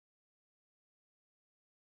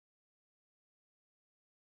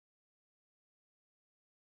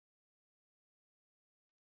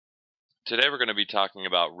Today we're going to be talking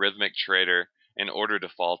about Rithmic Trader and order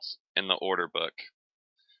defaults in the order book.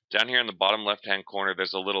 Down here in the bottom left hand corner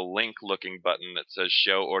there's a little link looking button that says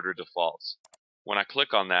show order defaults. When I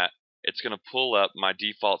click on that, it's going to pull up my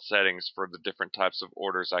default settings for the different types of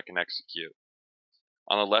orders I can execute.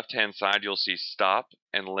 On the left hand side you'll see stop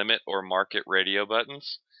and limit or market radio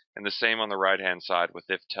buttons, and the same on the right hand side with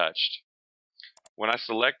if touched. When I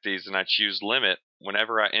select these and I choose limit,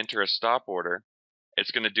 whenever I enter a stop order,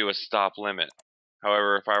 it's going to do a stop limit.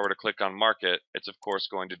 However, if I were to click on market, it's of course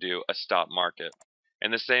going to do a stop market.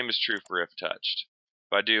 And the same is true for if touched.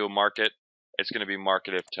 If I do market, it's going to be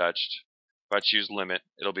market if touched. If I choose limit,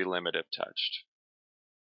 it'll be limit if touched.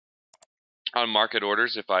 On market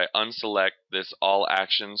orders, if I unselect this all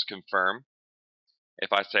actions confirm,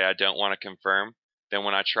 if I say I don't want to confirm, then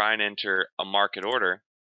when I try and enter a market order,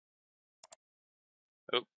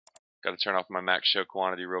 got to turn off my max show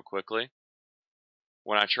quantity real quickly.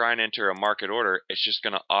 When I try and enter a market order, it's just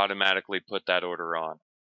going to automatically put that order on.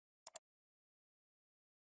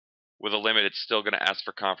 With a limit, it's still going to ask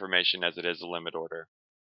for confirmation as it is a limit order.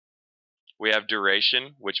 We have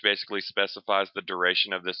duration, which basically specifies the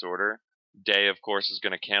duration of this order. Day, of course, is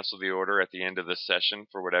going to cancel the order at the end of the session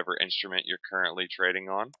for whatever instrument you're currently trading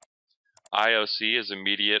on. IOC is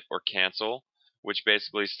immediate or cancel, which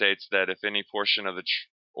basically states that if any portion of the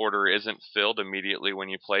order isn't filled immediately when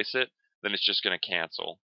you place it, then it's just going to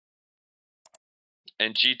cancel.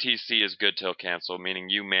 And GTC is good till cancel, meaning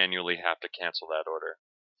you manually have to cancel that order.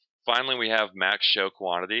 Finally, we have max show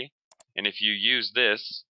quantity, and if you use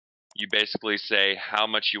this, you basically say how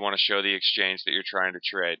much you want to show the exchange that you're trying to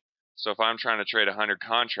trade. So if I'm trying to trade 100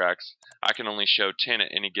 contracts, I can only show 10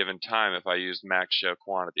 at any given time if I use max show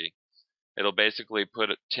quantity. It'll basically put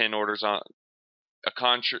 10 orders on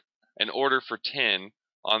an order for 10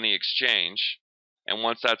 on the exchange, and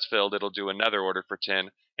once that's filled, it'll do another order for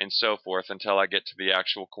 10, and so forth until I get to the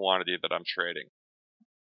actual quantity that I'm trading.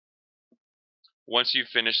 Once you've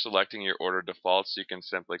finished selecting your order defaults, you can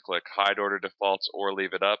simply click hide order defaults or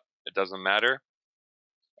leave it up. It doesn't matter.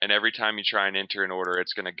 And every time you try and enter an order,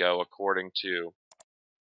 it's going to go according to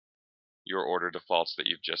your order defaults that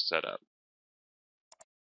you've just set up.